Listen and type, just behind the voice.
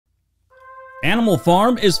Animal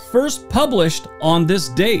Farm is first published on this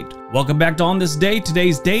date. Welcome back to On This Day.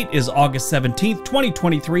 Today's date is August 17th,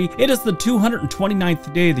 2023. It is the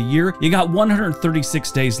 229th day of the year. You got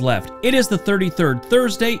 136 days left. It is the 33rd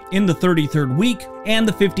Thursday in the 33rd week and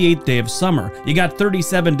the 58th day of summer. You got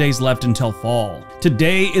 37 days left until fall.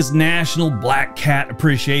 Today is National Black Cat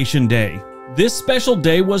Appreciation Day. This special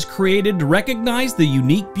day was created to recognize the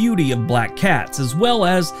unique beauty of black cats, as well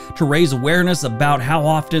as to raise awareness about how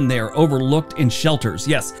often they are overlooked in shelters.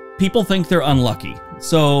 Yes, people think they're unlucky,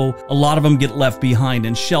 so a lot of them get left behind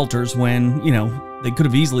in shelters when, you know, they could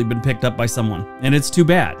have easily been picked up by someone, and it's too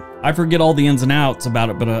bad. I forget all the ins and outs about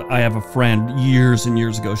it, but I have a friend years and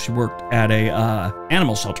years ago, she worked at a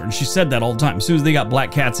animal shelter, and she said that all the time. As soon as they got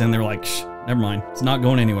black cats in, they were like, shh, never mind, it's not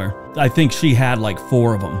going anywhere. I think she had like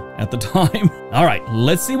 4 of them at the time. All right,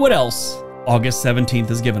 let's see what else August 17th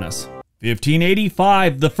has given us.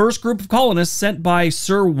 1585, the first group of colonists sent by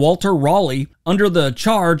Sir Walter Raleigh under the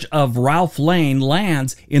charge of Ralph Lane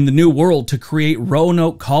lands in the New World to create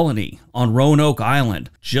Roanoke Colony on Roanoke Island,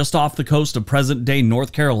 just off the coast of present-day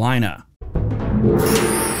North Carolina.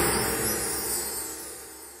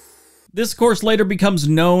 This, of course, later becomes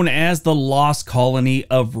known as the Lost Colony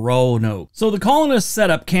of Roanoke. So the colonists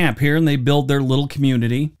set up camp here and they build their little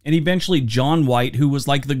community. And eventually John White, who was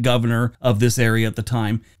like the governor of this area at the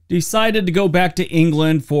time, decided to go back to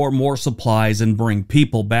England for more supplies and bring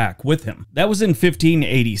people back with him. That was in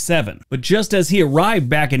 1587. But just as he arrived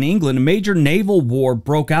back in England, a major naval war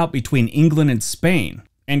broke out between England and Spain.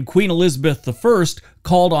 And Queen Elizabeth I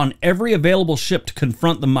called on every available ship to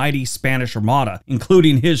confront the mighty Spanish Armada,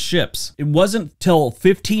 including his ships. It wasn't till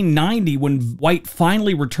 1590 when White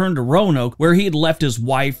finally returned to Roanoke, where he had left his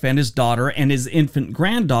wife and his daughter and his infant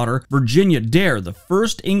granddaughter, Virginia Dare, the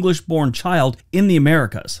first English-born child in the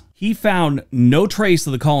Americas. He found no trace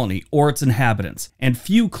of the colony or its inhabitants, and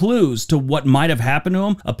few clues to what might have happened to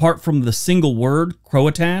him apart from the single word,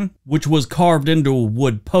 Croatan, which was carved into a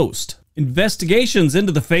wood post. Investigations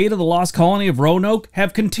into the fate of the lost colony of Roanoke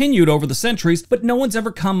have continued over the centuries, but no one's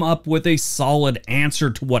ever come up with a solid answer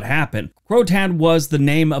to what happened. Croatan was the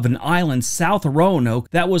name of an island south of Roanoke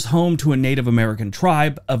that was home to a Native American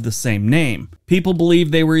tribe of the same name. People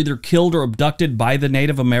believe they were either killed or abducted by the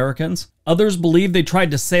Native Americans. Others believe they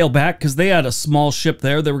tried to sail back because they had a small ship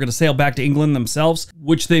there. They were going to sail back to England themselves,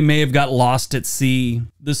 which they may have got lost at sea.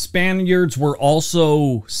 The Spaniards were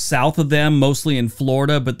also south of them, mostly in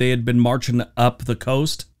Florida, but they had been marching up the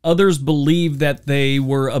coast. Others believe that they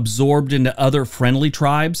were absorbed into other friendly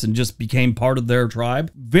tribes and just became part of their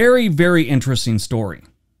tribe. Very, very interesting story.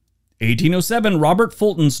 1807, Robert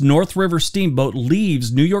Fulton's North River steamboat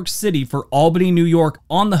leaves New York City for Albany, New York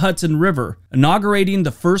on the Hudson River, inaugurating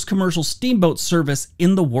the first commercial steamboat service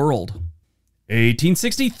in the world.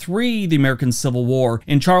 1863, the American Civil War.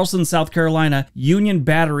 In Charleston, South Carolina, Union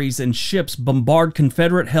batteries and ships bombard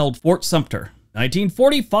Confederate-held Fort Sumter.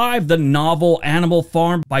 1945, the novel Animal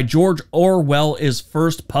Farm by George Orwell is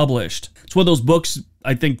first published. It's one of those books,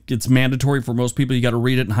 I think it's mandatory for most people. You got to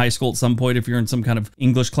read it in high school at some point if you're in some kind of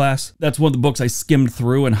English class. That's one of the books I skimmed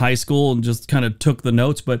through in high school and just kind of took the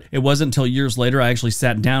notes, but it wasn't until years later I actually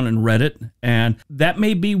sat down and read it. And that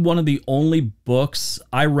may be one of the only books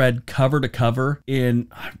I read cover to cover in,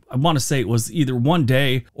 I want to say it was either one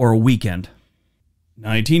day or a weekend.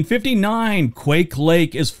 1959, Quake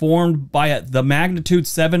Lake is formed by the magnitude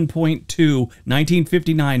 7.2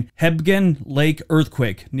 1959 Hebgen Lake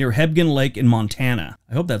earthquake near Hebgen Lake in Montana.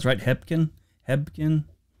 I hope that's right, Hebgen?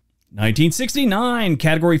 1969,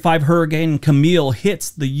 Category 5 Hurricane Camille hits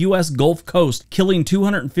the U.S. Gulf Coast, killing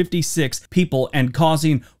 256 people and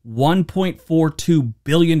causing $1.42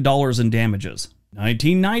 billion in damages.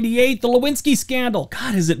 1998, the Lewinsky scandal.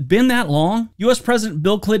 God, has it been that long? U.S. President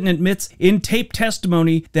Bill Clinton admits in tape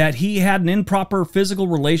testimony that he had an improper physical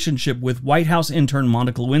relationship with White House intern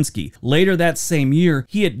Monica Lewinsky. Later that same year,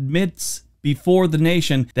 he admits before the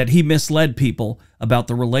nation that he misled people about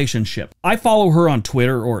the relationship. I follow her on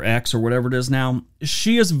Twitter or X or whatever it is now.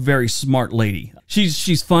 She is a very smart lady.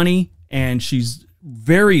 She's funny and she's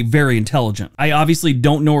very, very intelligent. I obviously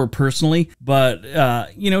don't know her personally, but,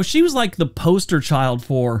 you know, she was like the poster child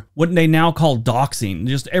for what they now call doxing.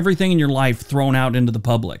 Just everything in your life thrown out into the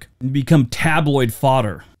public and become tabloid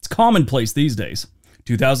fodder. It's commonplace these days.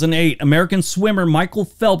 2008, American swimmer Michael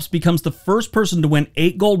Phelps becomes the first person to win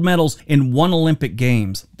 8 gold medals in one Olympic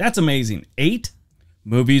Games. That's amazing. 8?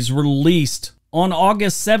 Movies released on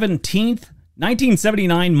August 17th,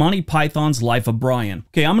 1979, Monty Python's Life of Brian.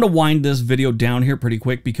 Okay, I'm going to wind this video down here pretty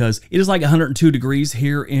quick because it is like 102 degrees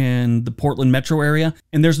here in the Portland metro area,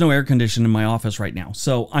 and there's no air conditioning in my office right now,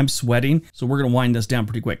 so I'm sweating, so we're going to wind this down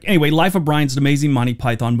pretty quick. Anyway, Life of Brian's an amazing Monty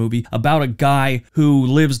Python movie about a guy who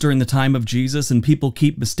lives during the time of Jesus, and people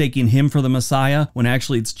keep mistaking him for the Messiah when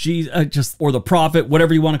actually it's Jesus, or the prophet,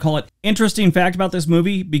 whatever you want to call it. Interesting fact about this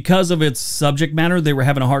movie, because of its subject matter, they were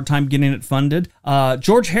having a hard time getting it funded.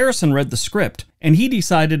 George Harrison read the script, and he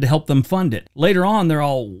decided to help them fund it. Later on,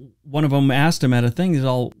 one of them asked him at a thing, he's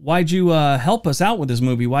all, why'd you help us out with this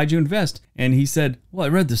movie? Why'd you invest? And he said, well, I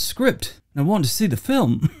read the script and I wanted to see the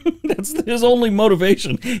film. That's his only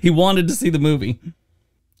motivation. He wanted to see the movie.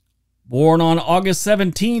 Born on August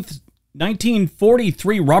 17th,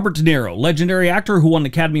 1943, Robert De Niro, legendary actor who won an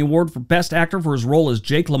Academy Award for Best Actor for his role as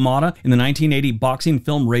Jake LaMotta in the 1980 boxing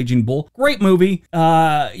film Raging Bull. Great movie.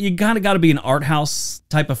 You kind of got to be an art house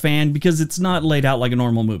type of fan because it's not laid out like a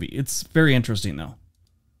normal movie. It's very interesting though.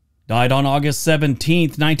 Died on August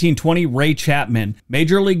 17th, 1920, Ray Chapman,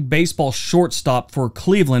 Major League Baseball shortstop for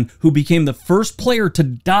Cleveland, who became the first player to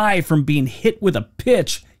die from being hit with a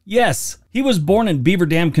pitch. Yes, he was born in Beaver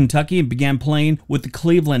Dam, Kentucky, and began playing with the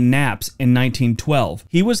Cleveland Naps in 1912.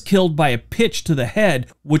 He was killed by a pitch to the head,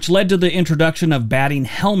 which led to the introduction of batting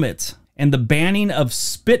helmets and the banning of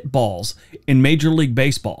spitballs in Major League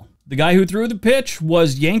Baseball. The guy who threw the pitch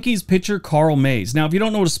was Yankees pitcher Carl Mays. Now, if you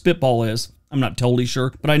don't know what a spitball is, I'm not totally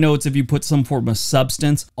sure, but I know it's if you put some form of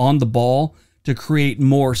substance on the ball to create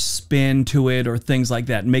more spin to it or things like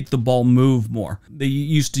that, make the ball move more. They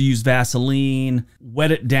used to use Vaseline,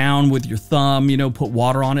 wet it down with your thumb, you know, put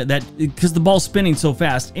water on it. Because the ball's spinning so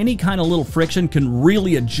fast, any kind of little friction can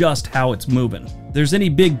really adjust how it's moving. If there's any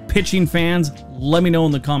big pitching fans, let me know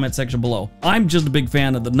in the comment section below. I'm just a big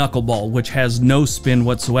fan of the knuckleball, which has no spin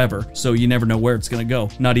whatsoever, so you never know where it's gonna go,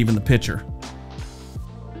 not even the pitcher.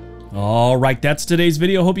 All right, that's today's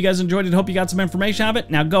video. Hope you guys enjoyed it. Hope you got some information out of it.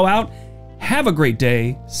 Now go out, have a great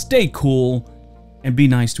day, stay cool, and be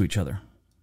nice to each other.